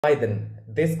Why then,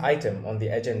 this item on the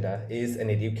agenda is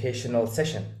an educational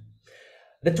session.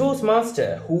 The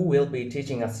Toastmaster who will be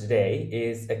teaching us today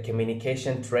is a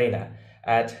communication trainer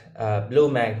at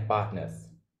Blue Mang Partners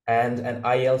and an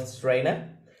IELTS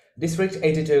trainer, District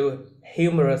 82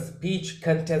 Humorous Speech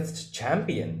Contest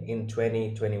champion in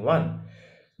 2021,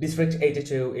 District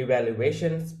 82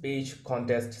 Evaluation Speech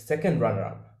Contest second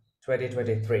runner-up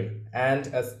 2023, and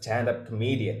a stand-up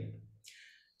comedian.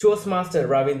 Toastmaster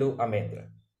Ravindu Amendra.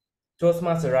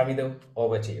 Toastmaster Ravindu,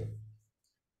 over to you.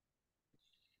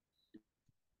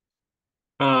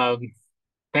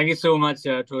 Thank you so much,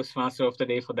 Toastmaster of the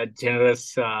Day, for that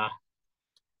generous,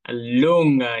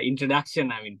 long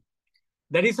introduction. I mean,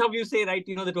 that is how you say, right?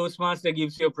 The Toastmaster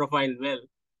gives your profile well.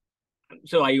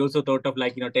 So I also thought of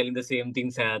telling the same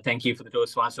things. Thank you for the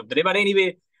Toastmaster of the Day. But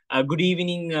anyway, good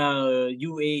evening,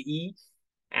 UAE.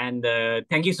 And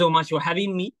thank you so much for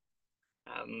having me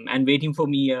and waiting for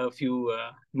me a few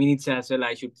minutes as well.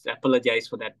 I should apologize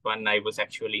for that one. I was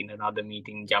actually in another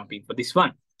meeting jumping for this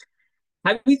one.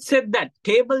 Having said that,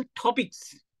 table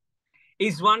topics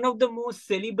is one of the most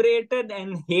celebrated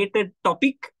and hated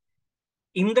topic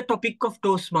in the topic of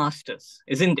Toastmasters,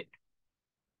 isn't it?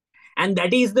 And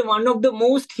that is the one of the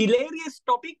most hilarious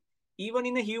topic, even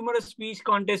in a humorous speech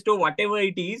contest or whatever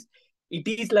it is. It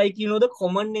is like, the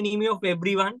common enemy of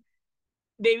everyone.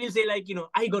 They will say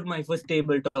I got my first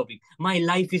table topic. My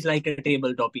life is like a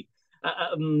table topic.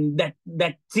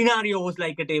 That scenario was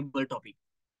like a table topic.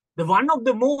 The one of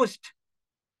the most,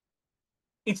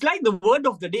 it's like the word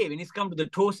of the day when it's come to the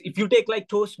toast. If you take like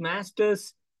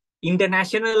Toastmasters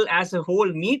International as a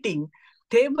whole meeting,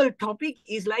 table topic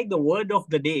is like the word of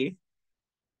the day.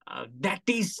 That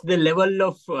is the level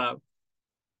of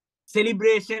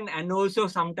celebration and also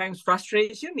sometimes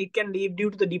frustration. It can lead due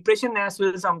to the depression as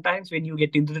well sometimes when you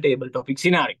get into the table topic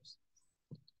scenarios.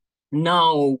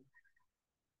 Now,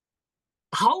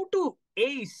 how to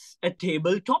ace a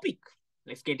table topic?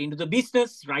 Let's get into the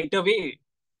business right away.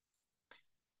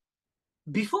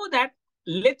 Before that,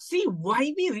 let's see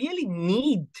why we really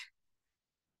need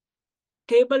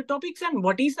table topics and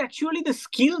what is actually the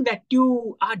skill that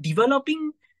you are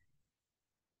developing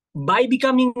by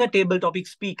becoming a table topic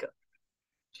speaker.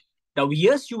 Now,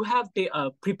 yes, you have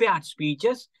prepared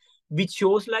speeches, which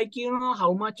shows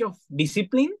how much of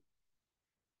discipline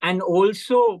and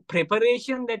also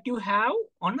preparation that you have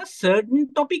on a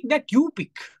certain topic that you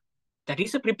pick. That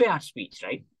is a prepared speech,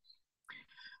 right?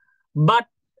 But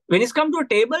when it's come to a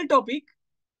table topic,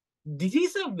 this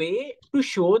is a way to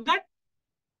show that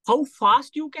how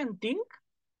fast you can think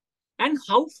and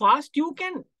how fast you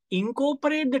can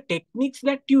incorporate the techniques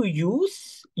that you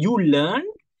learn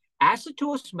as a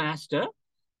Toastmaster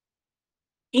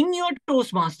in your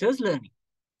Toastmasters learning.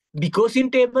 Because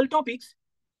in table topics,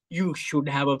 you should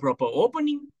have a proper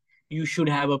opening, you should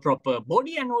have a proper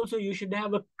body, and also you should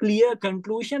have a clear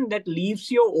conclusion that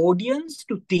leaves your audience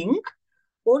to think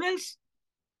or else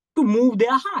to move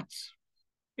their hearts,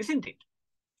 isn't it?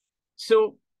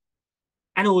 So,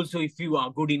 and also if you are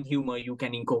good in humor, you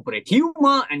can incorporate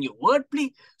humor and your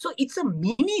wordplay. So it's a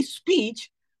mini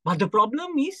speech, but the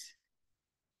problem is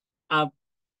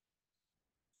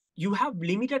you have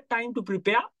limited time to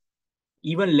prepare,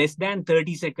 even less than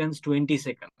 30 seconds, 20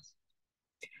 seconds.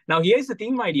 Now, here's the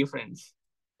thing, my dear friends.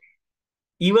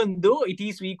 Even though it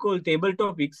is we call table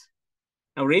topics,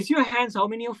 now raise your hands. How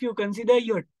many of you consider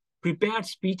your prepared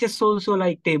speeches also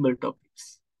like table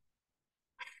topics?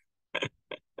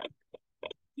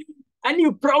 And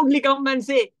you proudly come and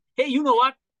say, hey, you know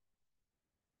what?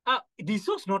 This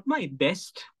was not my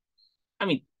best. I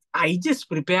mean, I just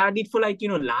prepared it for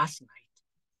last night.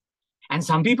 And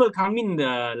some people come in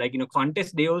the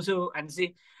contest, they also and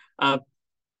say,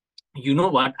 you know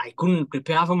what, I couldn't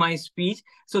prepare for my speech.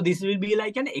 So this will be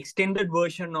like an extended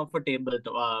version of a table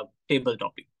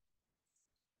topic.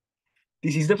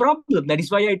 This is the problem. That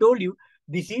is why I told you,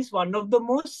 this is one of the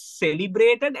most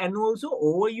celebrated and also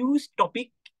overused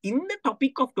topic in the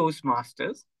topic of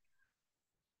Toastmasters.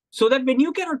 So that when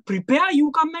you cannot prepare,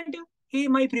 you come and tell, hey,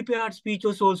 my prepared speech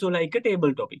was also like a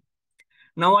table topic.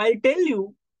 Now I'll tell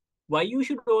you why you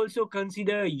should also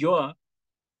consider your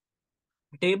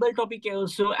table topic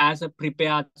also as a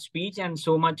prepared speech and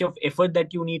so much of effort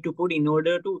that you need to put in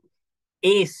order to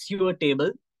ace your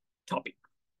table topic,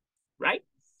 right?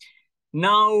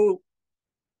 Now,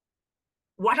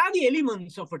 what are the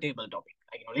elements of a table topic?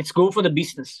 Let's go for the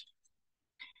business.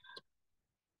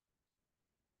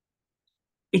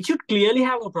 It should clearly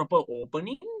have a proper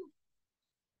opening.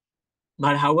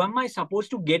 But how am I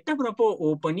supposed to get a proper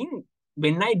opening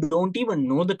when I don't even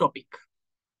know the topic?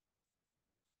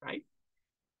 Right?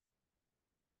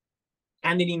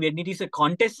 And then when it is a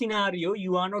contest scenario,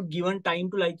 you are not given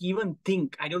time to like even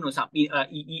think. I don't know,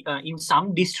 in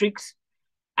some districts,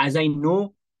 as I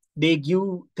know, they give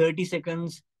 30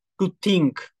 seconds to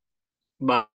think.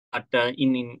 But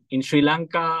in Sri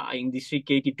Lanka, in District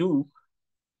 82,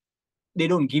 they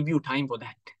don't give you time for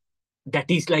that.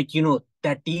 That is like,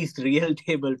 that is real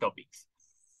table topics.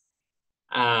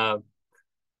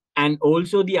 And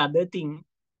also the other thing,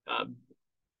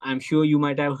 I'm sure you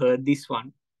might have heard this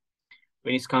one,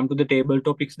 when it's come to the table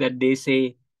topics, that they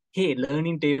say, hey,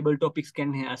 learning table topics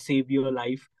can save your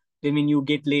life. Then when you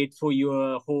get late for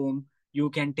your home, you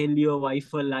can tell your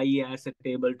wife a lie as a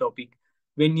table topic.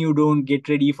 When you don't get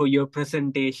ready for your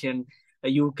presentation,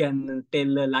 you can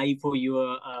tell a lie for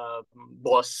your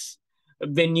boss.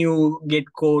 When you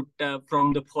get caught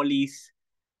from the police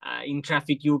in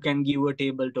traffic, you can give a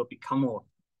table topic. Come on.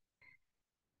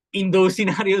 In those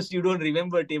scenarios, you don't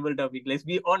remember table topic. Let's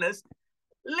be honest.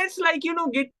 Let's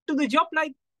get to the job,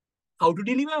 like how to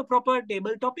deliver a proper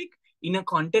table topic in a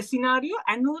contest scenario,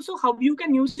 and also how you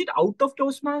can use it out of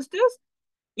Toastmasters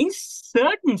in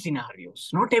certain scenarios.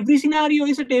 Not every scenario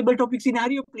is a table topic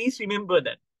scenario. Please remember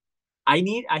that.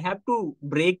 I have to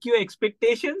break your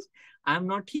expectations. I'm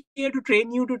not here to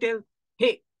train you to tell,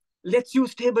 hey, let's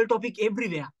use table topic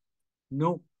everywhere.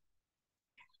 No.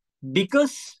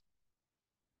 Because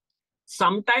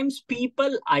sometimes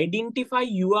people identify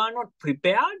you are not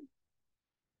prepared,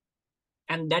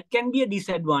 and that can be a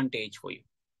disadvantage for you.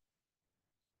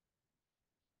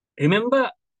 Remember,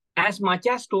 as much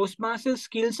as Toastmasters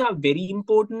skills are very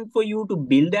important for you to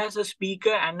build as a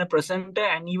speaker and a presenter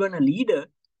and even a leader,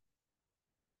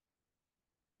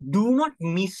 do not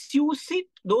misuse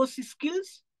those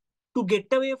skills to get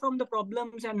away from the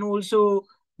problems and also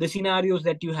the scenarios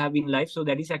that you have in life. So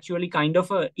that is actually kind of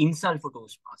an insult for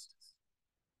Toastmasters.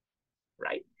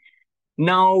 Right?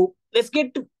 Now, let's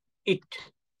get to it.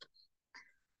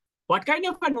 What kind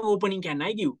of an opening can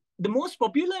I give? The most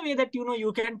popular way that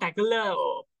you can tackle a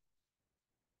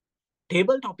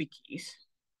table topic is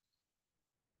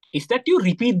that you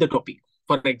repeat the topic.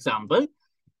 For example,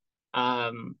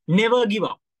 never give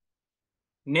up.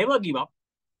 Never give up.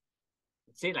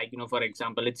 Let's say, for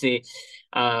example, let's say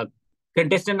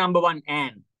contestant number 1,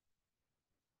 Anne.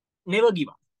 Never give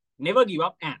up. Never give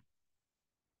up, Anne.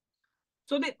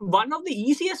 So one of the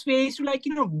easiest ways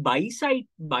to buy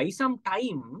some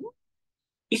time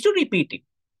is to repeat it.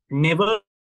 Never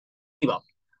give up.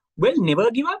 Well, never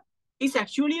give up is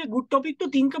actually a good topic to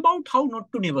think about how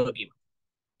not to never give up.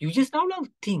 You just now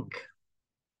think.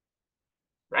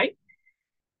 Right?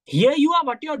 Here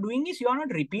what you are doing is you are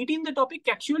not repeating the topic.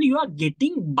 Actually, you are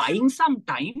buying some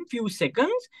time, few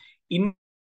seconds in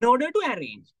order to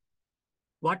arrange.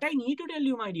 What I need to tell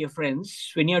you, my dear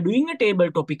friends, when you are doing a table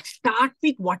topic, start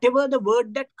with whatever the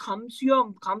word that comes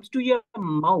to your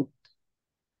mouth.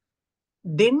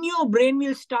 Then your brain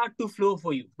will start to flow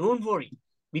for you. Don't worry.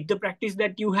 With the practice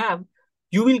that you have,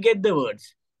 you will get the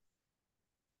words.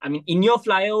 I mean, in your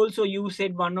flyer also, you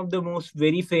said one of the most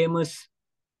very famous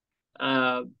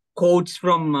quotes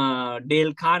from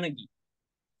Dale Carnegie.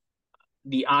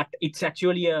 It's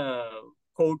actually a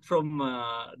quote from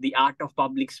The Art of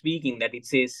Public Speaking, that it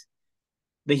says,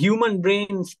 the human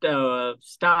brain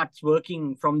starts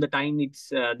working from the time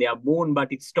they are born,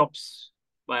 but it stops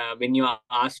when you are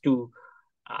asked to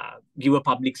give a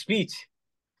public speech.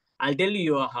 I'll tell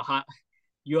you,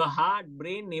 your heart,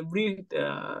 brain, every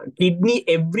kidney,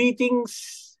 everything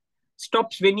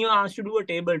stops when you are asked to do a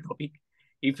table topic,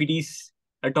 if it is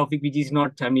a topic which is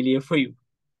not familiar for you.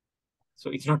 So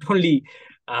it's not only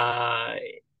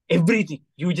everything,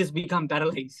 you just become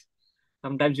paralyzed.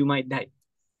 Sometimes you might die.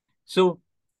 So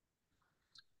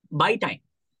buy time.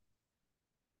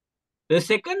 The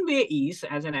second way is,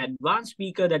 as an advanced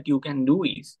speaker, that you can do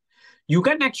is, you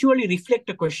can actually reflect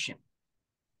a question.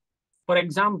 For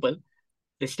example,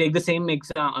 let's take the same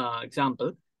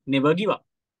example, never give up.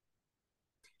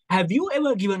 Have you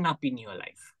ever given up in your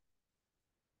life?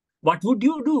 What would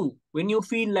you do when you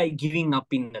feel like giving up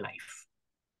in the life?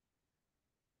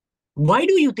 Why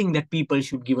do you think that people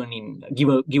should give up in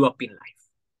life?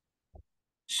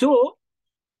 So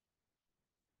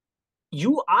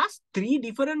you ask 3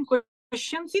 different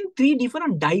questions in 3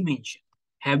 different dimensions.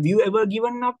 Have you ever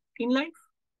given up in life?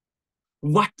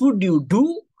 What would you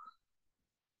do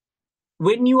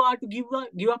when you are to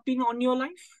give up on your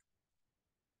life?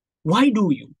 Why do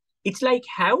you? It's like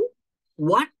how,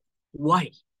 what,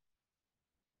 why?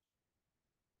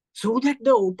 So that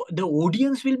the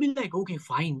audience will be like, okay,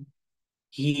 fine.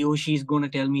 He or she is going to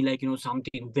tell me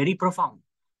something very profound.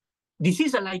 This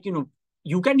is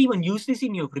you can even use this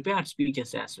in your prepared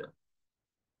speeches as well.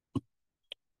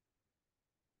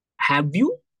 have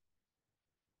you,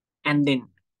 and then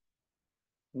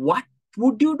what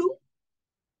would you do,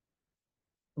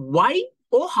 why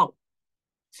or how.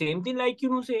 Same thing like,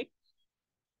 say,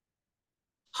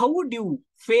 how would you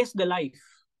face the life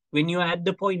when you are at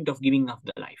the point of giving up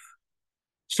the life?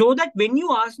 So that when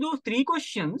you ask those three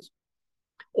questions,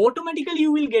 automatically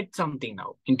you will get something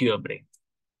now into your brain.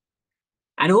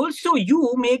 And also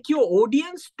you make your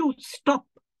audience to stop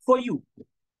for you.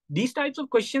 These types of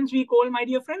questions we call, my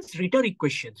dear friends, rhetoric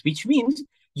questions, which means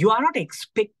you are not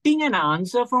expecting an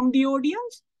answer from the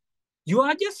audience. You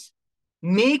are just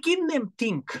making them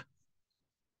think.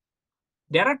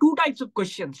 There are two types of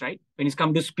questions, right? When it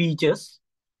comes to speeches,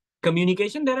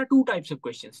 communication, there are two types of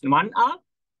questions.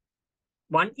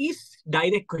 One is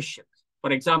direct questions.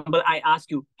 For example, I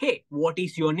ask you, hey, what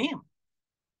is your name?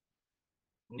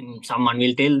 And someone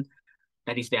will tell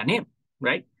that is their name,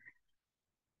 right?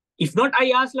 If not,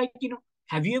 I ask like,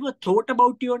 have you ever thought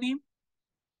about your name?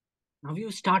 Now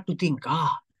you start to think,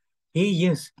 hey,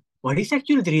 yes, what is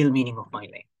actually the real meaning of my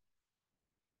name?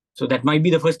 So that might be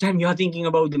the first time you are thinking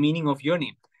about the meaning of your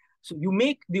name. So you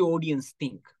make the audience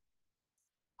think.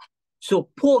 So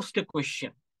post a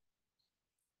question,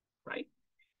 right?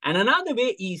 And another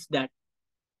way is that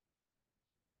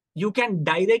you can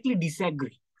directly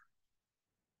disagree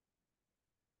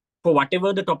for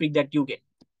whatever the topic that you get.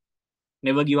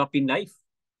 Never give up in life.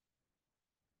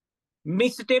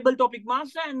 Mr. Table Topic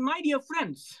Master and my dear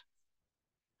friends,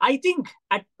 I think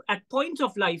at points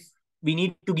of life, we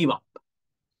need to give up.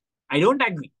 I don't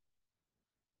agree.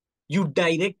 You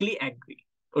directly agree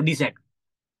or disagree.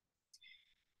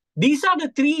 These are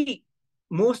the three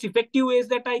most effective ways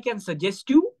that I can suggest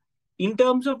you in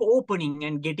terms of opening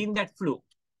and getting that flow.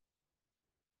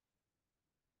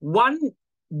 One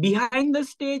behind the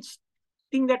stage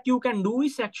thing that you can do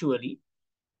is actually,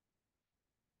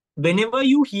 whenever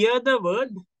you hear the word,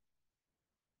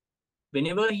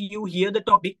 whenever you hear the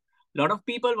topic, a lot of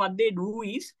people, what they do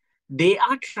is they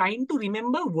are trying to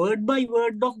remember word by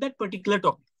word of that particular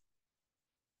topic.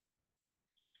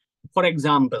 For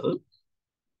example,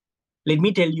 let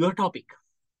me tell you a topic.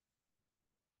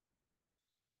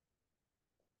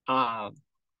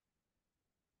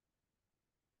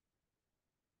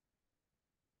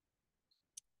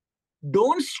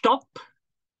 Don't stop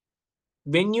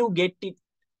when you get it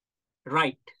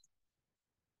right.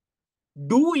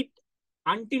 Do it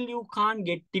until you can't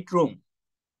get it wrong.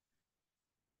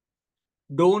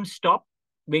 Don't stop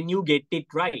when you get it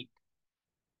right.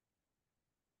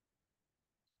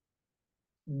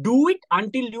 Do it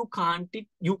until you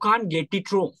can't get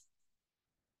it wrong.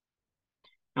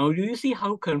 Now, do you see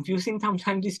how confusing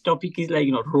sometimes this topic is? Like,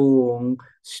 wrong,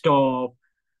 stop.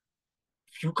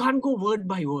 You can't go word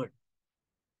by word.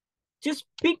 Just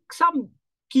pick some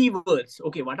keywords.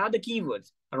 Okay, what are the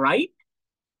keywords? Right,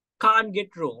 can't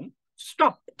get wrong,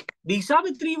 stop. These are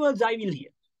the three words I will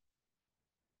hear.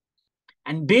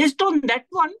 And based on that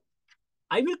one,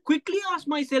 I will quickly ask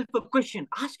myself a question.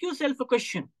 Ask yourself a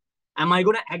question. Am I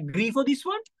going to agree for this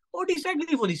one or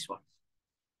disagree for this one?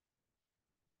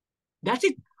 That's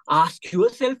it. Ask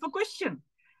yourself a question.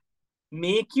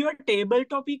 Make your table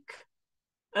topic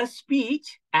a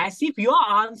speech as if you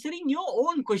are answering your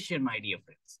own question, my dear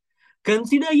friends.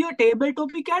 Consider your table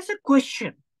topic as a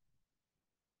question,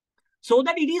 so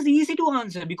that it is easy to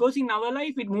answer, because in our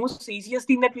life, the most easiest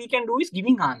thing that we can do is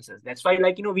giving answers. That's why,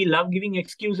 we love giving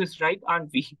excuses, right?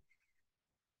 Aren't we?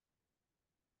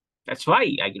 That's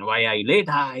why, why are you late?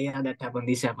 Yeah, that happened,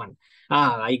 this happened.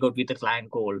 I got with a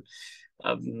client call.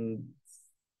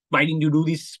 Why didn't you do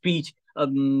this speech?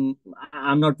 I'm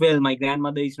not well. My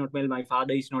grandmother is not well. My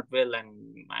father is not well.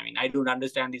 And I don't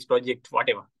understand this project,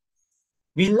 whatever.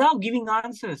 We love giving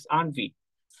answers, aren't we?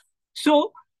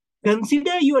 So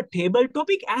consider your table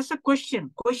topic as a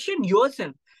question. Question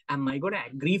yourself. Am I going to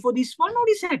agree for this one or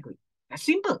disagree? That's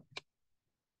simple.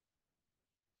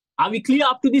 Are we clear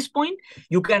up to this point?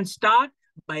 You can start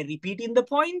by repeating the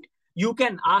point. You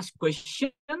can ask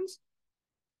questions,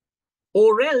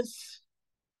 or else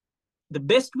the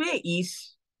best way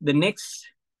is, the next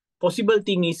possible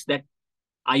thing is that,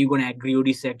 are you going to agree or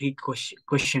disagree?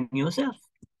 Question yourself.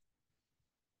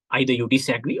 Either you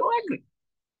disagree or agree.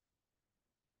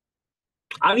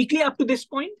 Are we clear up to this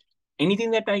point?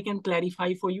 Anything that I can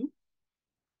clarify for you?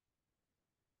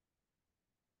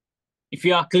 If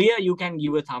you are clear, you can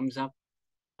give a thumbs up.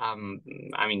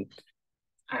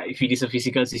 If it is a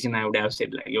physical session, I would have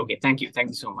said like, okay, thank you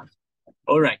so much.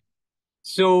 All right.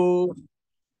 So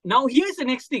now here's the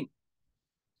next thing.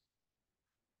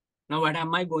 Now, what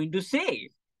am I going to say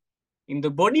in the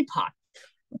body part?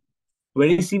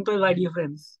 Very simple, my dear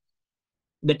friends.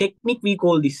 The technique, we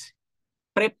call this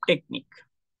prep technique.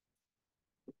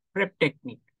 prep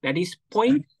technique. That is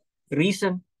point,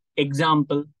 reason,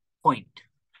 example, point.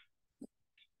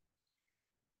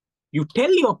 You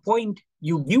tell your point,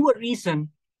 you give a reason,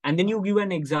 and then you give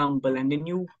an example, and then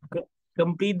you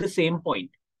complete the same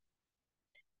point.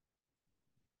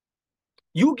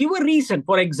 You give a reason.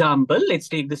 For example, let's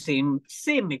take the same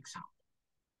example.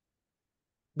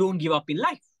 Don't give up in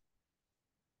life.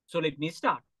 So let me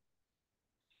start.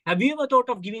 Have you ever thought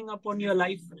of giving up on your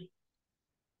life?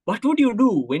 What would you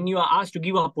do when you are asked to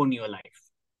give up on your life?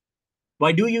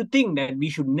 Why do you think that we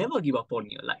should never give up on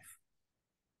your life?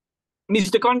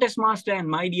 Mr. Contest Master and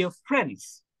my dear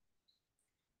friends,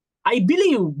 I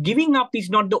believe giving up is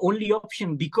not the only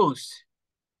option because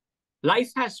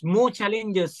life has more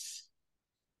challenges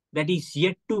that is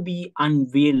yet to be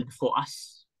unveiled for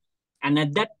us. And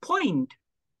at that point,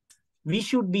 we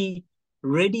should be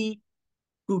ready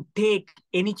to take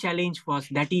any challenge for us.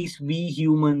 That is, we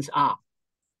humans are.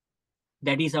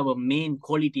 That is our main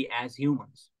quality as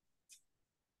humans.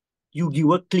 You give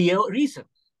a clear reason.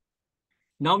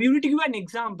 Now you need to give an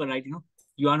example, right?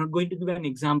 You are not going to give an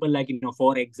example like,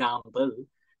 for example,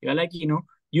 you're like,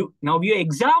 now your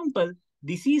example,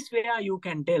 this is where you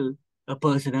can tell a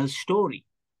personal story.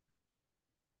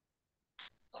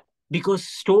 Because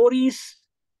stories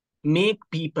make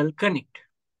people connect.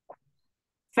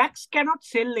 Facts cannot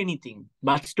sell anything,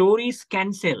 but stories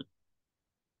can sell.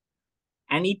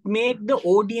 And it makes the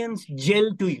audience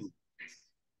gel to you.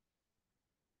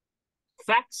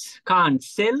 Facts can't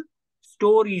sell,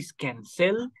 stories can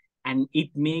sell, and it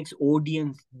makes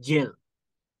audience gel.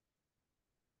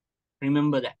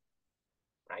 Remember that,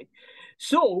 right?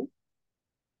 So,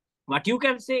 what you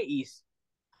can say is,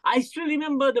 I still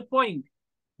remember the point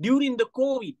during the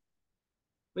COVID,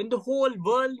 when the whole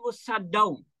world was shut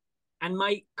down, and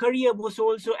my career was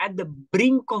also at the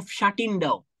brink of shutting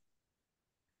down.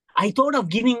 I thought of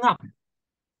giving up.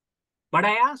 But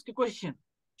I asked the question,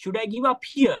 should I give up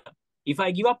here? If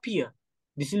I give up here,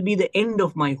 this will be the end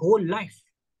of my whole life.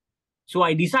 So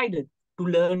I decided to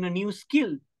learn a new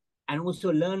skill and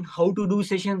also learn how to do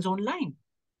sessions online.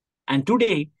 And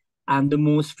today, I'm the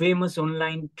most famous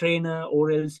online trainer or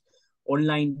else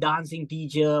online dancing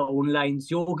teacher, online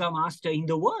yoga master in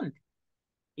the world,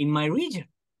 in my region.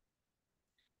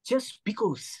 Just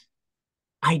because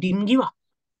I didn't give up.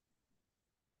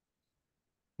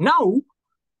 Now,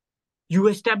 you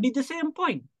establish the same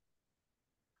point.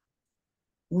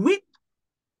 With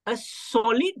a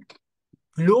solid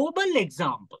global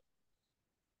example,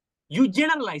 you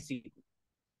generalize it.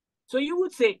 So you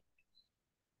would say,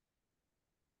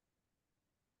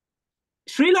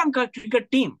 Sri Lanka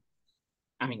cricket team,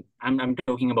 I'm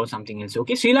talking about something else,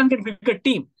 okay? Sri Lankan cricket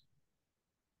team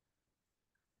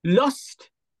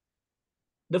lost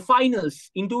the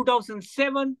finals in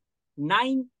 2007,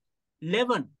 9,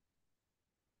 11.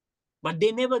 But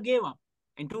they never gave up.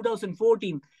 In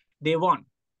 2014, they won.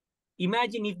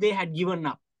 Imagine if they had given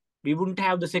up. We wouldn't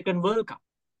have the second World Cup.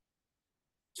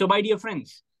 So, my dear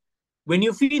friends, when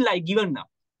you feel like giving up,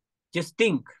 just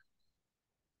think.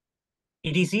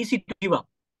 It is easy to give up,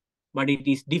 but it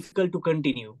is difficult to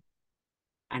continue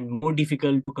and more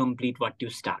difficult to complete what you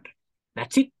started.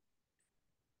 That's it.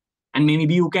 And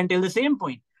maybe you can tell the same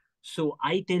point. So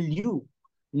I tell you,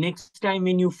 next time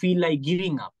when you feel like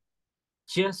giving up,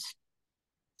 just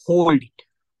hold it.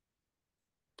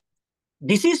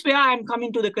 This is where I'm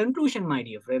coming to the conclusion, my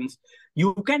dear friends.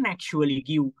 You can actually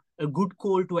give a good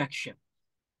call to action.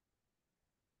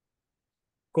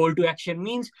 Call to action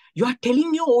means you are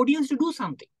telling your audience to do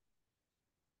something.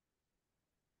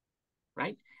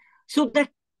 Right? So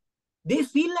that they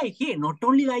feel like, hey, not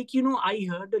only like, I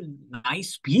heard a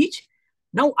nice speech.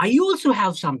 Now I also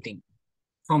have something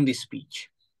from this speech.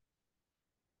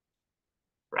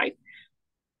 Right?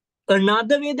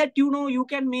 Another way that, you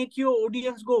can make your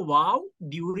audience go, wow,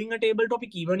 during a table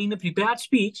topic, even in a prepared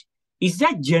speech, is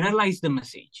that generalize the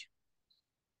message.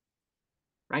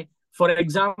 Right? For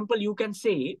example, you can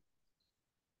say,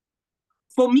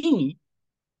 for me,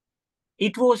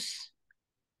 it was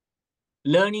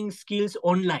learning skills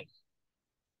online.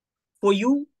 For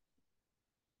you,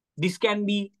 this can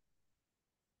be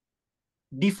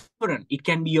different. It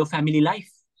can be your family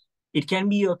life. It can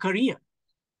be your career.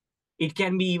 It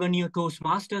can be even your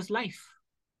Toastmasters life.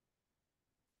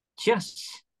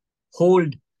 Just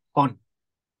hold on.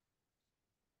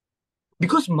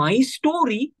 Because my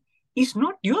story is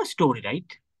not your story,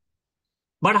 right?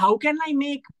 But how can I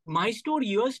make my story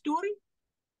your story?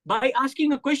 By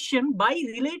asking a question, by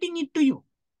relating it to you.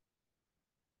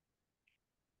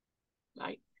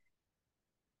 Right?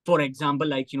 For example,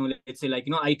 like, let's say, like,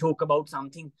 I talk about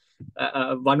something.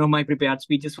 One of my prepared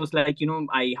speeches was like,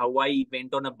 how I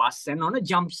went on a bus and on a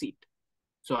jump seat.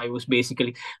 So I was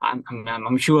basically,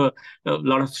 I'm sure a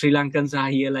lot of Sri Lankans are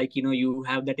here, like, you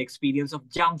have that experience of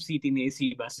jump seat in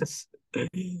AC buses.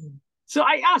 So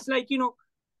I asked, like,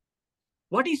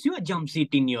 what is your jump seat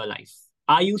in your life?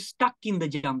 Are you stuck in the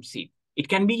jump seat? It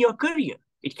can be your career.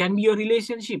 It can be your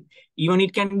relationship. Even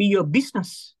it can be your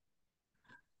business.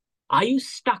 Are you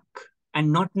stuck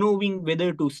and not knowing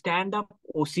whether to stand up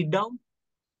or sit down?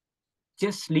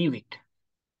 Just leave it.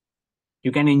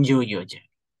 You can enjoy your journey.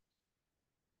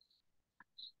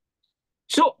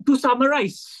 So to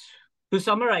summarize,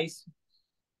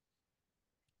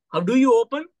 how do you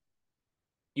open?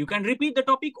 You can repeat the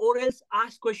topic or else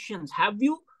ask questions. Have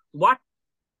you? What?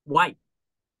 Why?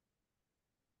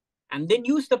 And then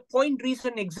use the point,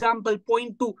 reason, example,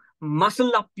 point to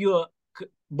muscle up your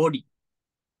body.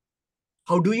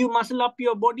 How do you muscle up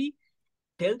your body?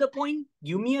 Tell the point,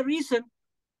 give me a reason.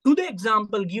 To the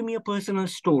example, give me a personal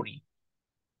story.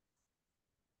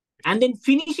 And then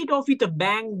finish it off with a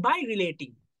bang by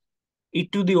relating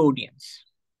it to the audience,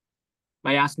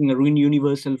 by asking a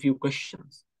universal few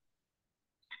questions.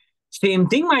 Same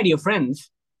thing, my dear friends.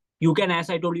 You can, as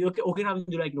I told you, okay,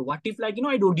 Ravindu, like, what if, like,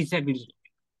 I don't disagree with you?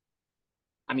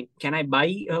 I mean, can I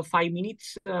buy 5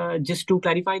 minutes just to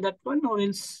clarify that one, or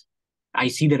else I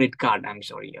see the red card? I'm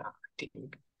sorry. I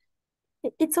think.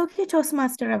 It's okay,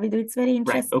 Toastmaster Ravindu. It's very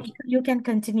interesting. Right, okay. You can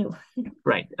continue.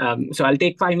 Right. So I'll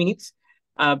take 5 minutes.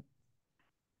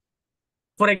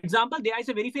 For example, there is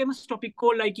a very famous topic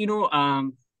called, like,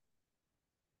 don't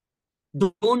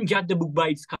judge the book by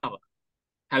its cover.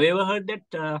 Have you ever heard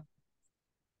that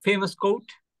famous quote?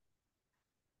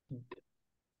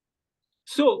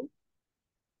 So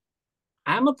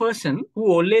I'm a person who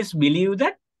always believe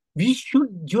that we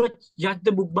should judge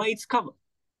the book by its cover.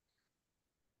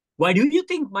 Why do you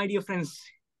think, my dear friends,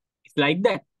 it's like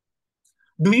that?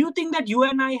 Do you think that you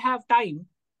and I have time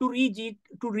to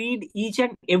read each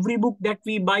and every book that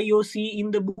we buy or see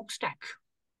in the book stack?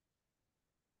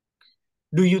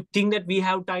 Do you think that we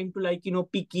have time to, like,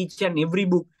 pick each and every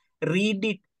book, read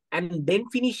it, and then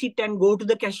finish it and go to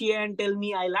the cashier and tell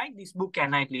me, I like this book,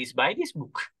 can I please buy this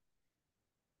book?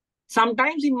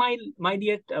 Sometimes in my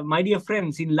dear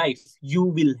friends, in life, you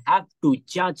will have to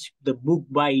judge the book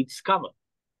by its cover.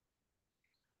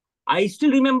 I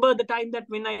still remember the time that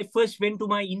when I first went to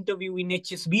my interview in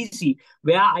HSBC,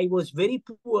 where I was very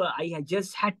poor, I had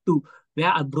just had to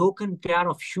wear a broken pair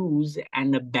of shoes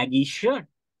and a baggy shirt.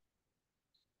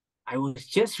 I was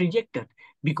just rejected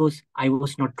because I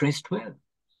was not dressed well.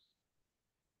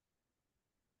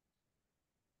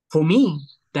 For me,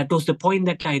 that was the point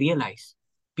that I realized.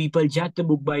 People judge the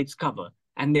book by its cover,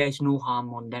 and there is no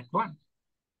harm on that one.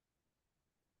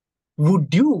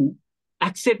 Would you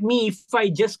accept me if I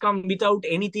just come without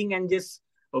anything and just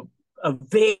a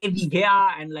wavy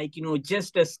hair and, like,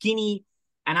 just a skinny,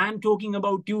 and I'm talking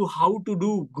about you how to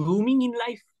do grooming in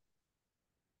life?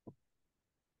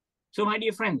 So, my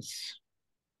dear friends,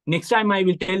 next time I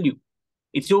will tell you,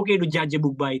 it's okay to judge a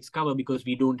book by its cover because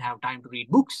we don't have time to read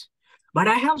books. But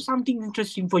I have something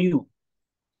interesting for you.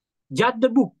 Judge the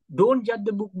book. Don't judge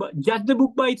the book, but judge the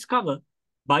book by its cover.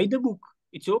 Buy the book.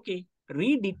 It's okay.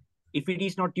 Read it. If it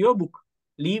is not your book,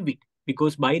 leave it,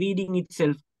 because by reading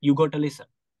itself, you got a lesson.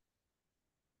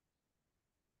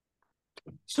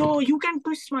 So you can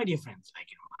twist, my dear friends. Like,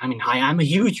 I mean, I'm a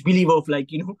huge believer of, like,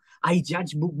 I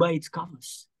judge book by its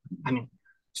covers. I mean,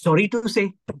 sorry to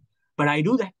say, but I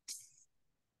do that.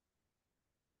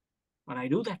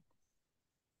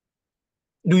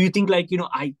 Do you think, like,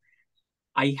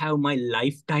 I have my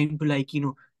lifetime to, like,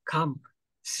 come,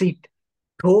 sit,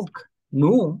 talk?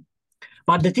 No.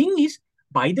 But the thing is,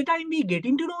 by the time we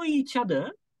getting to know each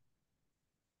other,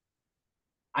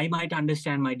 I might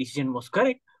understand my decision was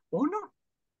correct or not.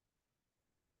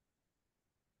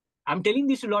 I'm telling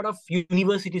this to a lot of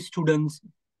university students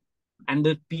and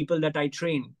the people that I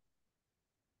train.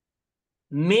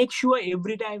 Make sure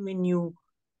every time when you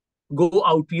go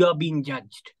out, you are being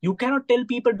judged. You cannot tell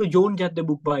people to don't judge the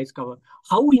book by its cover.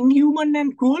 How inhuman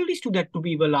and cruel is to that to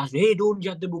people ask, hey, don't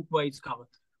judge the book by its cover.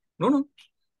 No.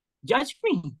 Judge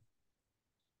me.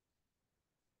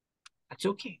 That's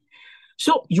okay.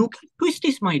 So you can twist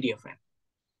this, my dear friend.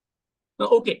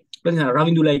 Okay, but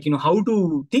Ravindu, like, how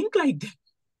to think like that?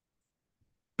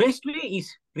 Best way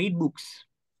is read books.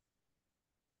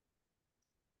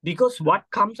 Because what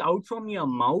comes out from your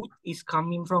mouth is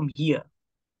coming from here.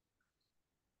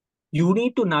 You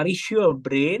need to nourish your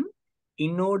brain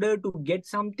in order to get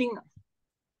something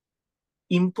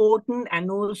important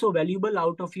and also valuable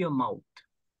out of your mouth.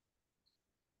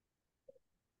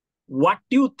 what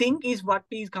you think is what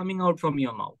is coming out from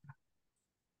your mouth.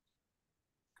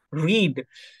 Read.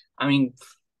 I mean,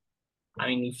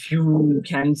 if you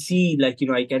can see, like,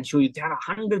 I can show you, there are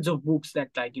hundreds of books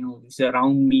that, like,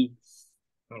 surround me.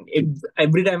 I mean,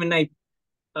 every time when I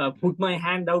put my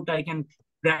hand out, I can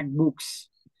grab books.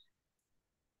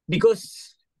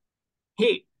 Because,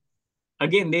 hey,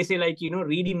 again, they say, like,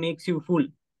 reading makes you full.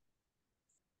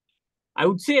 I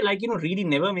would say, like, reading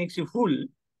never makes you full.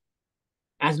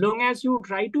 As long as you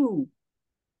try to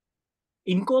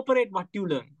incorporate what you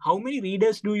learn. How many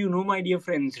readers do you know, my dear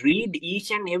friends? Read each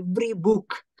and every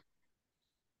book.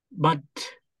 But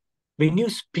when you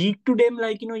speak to them,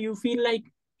 like, you feel like,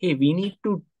 hey, we need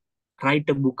to write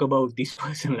a book about this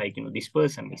person. Like, this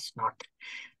person is not.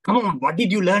 Come on, what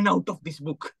did you learn out of this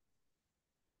book?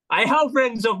 I have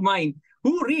friends of mine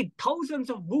who read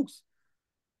thousands of books.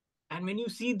 And when you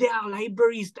see their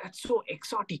libraries, that's so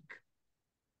exotic.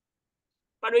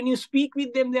 But when you speak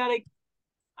with them, they are like,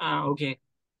 okay.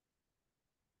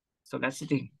 So that's the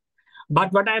thing.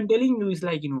 But what I'm telling you is,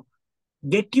 like,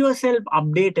 get yourself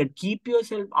updated. Keep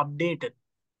yourself updated.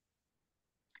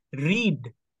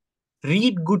 Read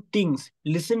good things.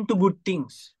 Listen to good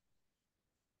things.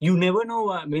 You never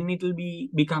know when it will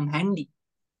become handy.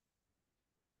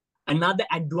 Another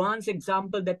advanced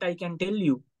example that I can tell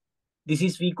you, this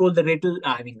is we call the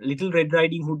Little Red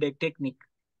Riding Hood technique.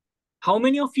 How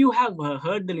many of you have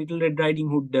heard the Little Red Riding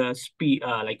Hood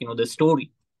the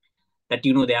story? That,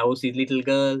 there was this little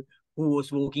girl who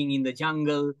was walking in the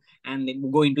jungle and then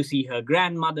going to see her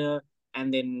grandmother,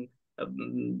 and then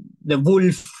the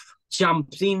wolf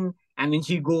jumps in, and when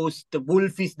she goes, the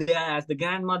wolf is there as the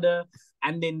grandmother,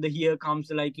 and then here comes,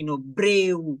 like,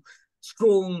 brave,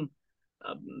 strong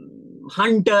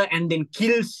hunter, and then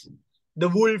kills the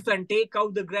wolf and take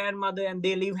out the grandmother, and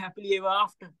they live happily ever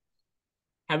after.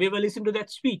 Have you ever listened to that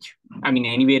speech? I mean,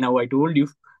 anyway, now I told you,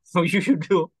 so you should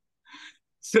do.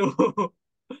 So,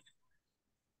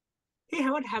 hey,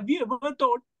 have you ever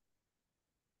thought,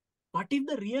 what if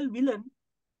the real villain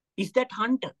is that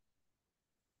hunter?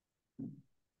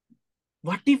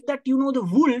 What if that, the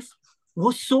wolf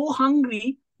was so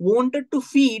hungry, wanted to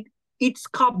feed its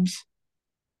cubs?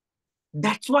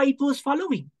 That's why it was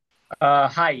following.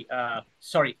 Hi,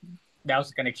 sorry, that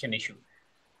was a connection issue.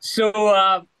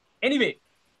 So, anyway,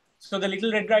 so the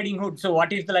Little Red Riding Hood. So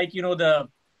what is the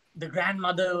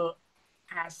grandmother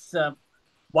has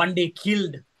one day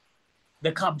killed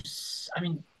the cubs. I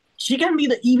mean, she can be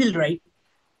the evil, right?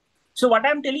 So what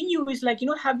I'm telling you is, like,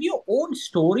 have your own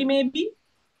story, maybe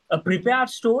a prepared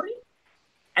story.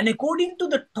 And according to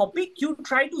the topic, you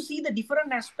try to see the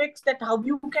different aspects that how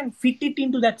you can fit it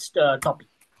into that topic.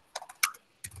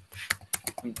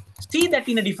 See that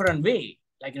in a different way,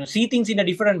 like, see things in a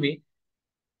different way.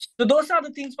 So those are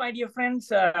the things, my dear friends,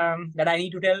 that I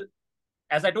need to tell.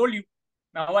 As I told you,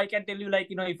 now I can tell you, like,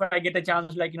 if I get a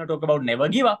chance, like, talk about never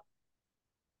give up,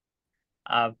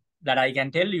 that I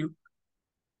can tell you.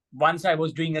 Once I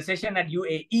was doing a session at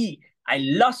UAE, I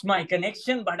lost my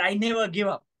connection, but I never give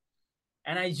up.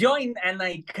 And I joined and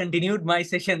I continued my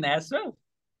session as well.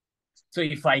 So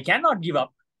if I cannot give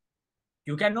up,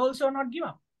 you can also not give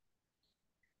up.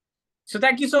 So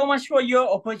thank you so much for your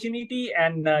opportunity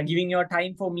and giving your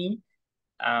time for me.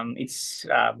 It's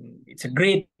a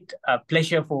great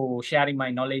pleasure for sharing my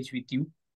knowledge with you.